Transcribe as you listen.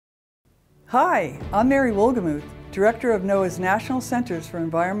Hi, I'm Mary Wolgemuth, Director of NOAA's National Centers for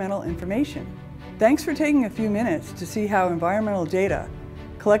Environmental Information. Thanks for taking a few minutes to see how environmental data,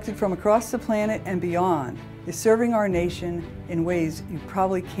 collected from across the planet and beyond, is serving our nation in ways you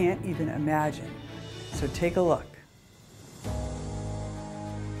probably can't even imagine. So take a look.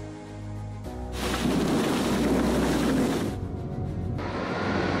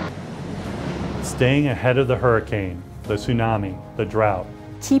 Staying ahead of the hurricane, the tsunami, the drought.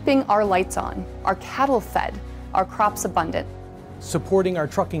 Keeping our lights on, our cattle fed, our crops abundant. Supporting our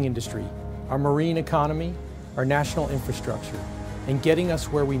trucking industry, our marine economy, our national infrastructure, and getting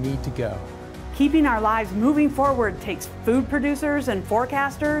us where we need to go. Keeping our lives moving forward takes food producers and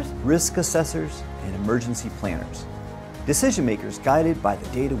forecasters, risk assessors, and emergency planners. Decision makers guided by the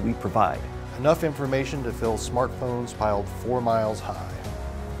data we provide. Enough information to fill smartphones piled 4 miles high.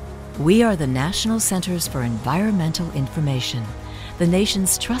 We are the National Centers for Environmental Information, the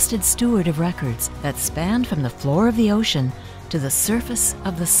nation's trusted steward of records that span from the floor of the ocean to the surface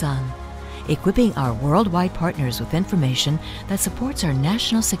of the sun, equipping our worldwide partners with information that supports our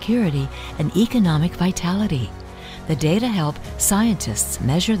national security and economic vitality. The data help scientists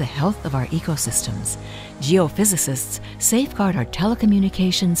measure the health of our ecosystems, geophysicists safeguard our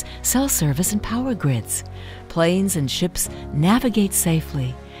telecommunications, cell service, and power grids, planes and ships navigate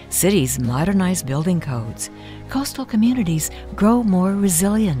safely, cities modernize building codes, coastal communities grow more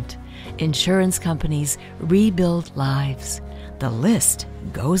resilient, insurance companies rebuild lives. The list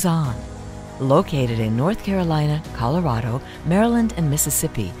goes on. Located in North Carolina, Colorado, Maryland, and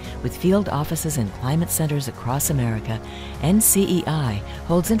Mississippi, with field offices and climate centers across America, NCEI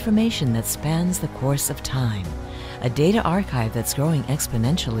holds information that spans the course of time. A data archive that's growing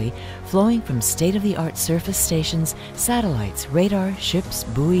exponentially, flowing from state-of-the-art surface stations, satellites, radar, ships,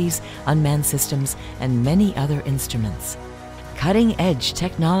 buoys, unmanned systems, and many other instruments. Cutting-edge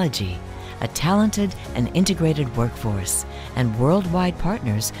technology, a talented and integrated workforce, and worldwide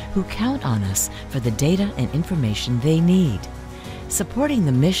partners who count on us for the data and information they need. Supporting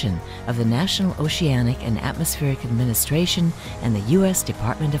the mission of the National Oceanic and Atmospheric Administration and the U.S.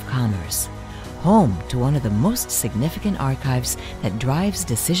 Department of Commerce. Home to one of the most significant archives that drives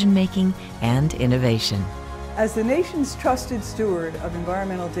decision-making and innovation. As the nation's trusted steward of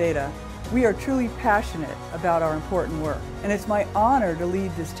environmental data, we are truly passionate about our important work, and it's my honor to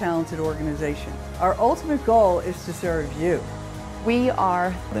lead this talented organization. Our ultimate goal is to serve you. we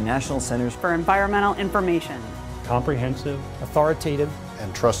are The National Centers for Environmental Information. Comprehensive, Authoritative,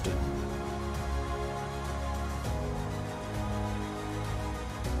 and trusted.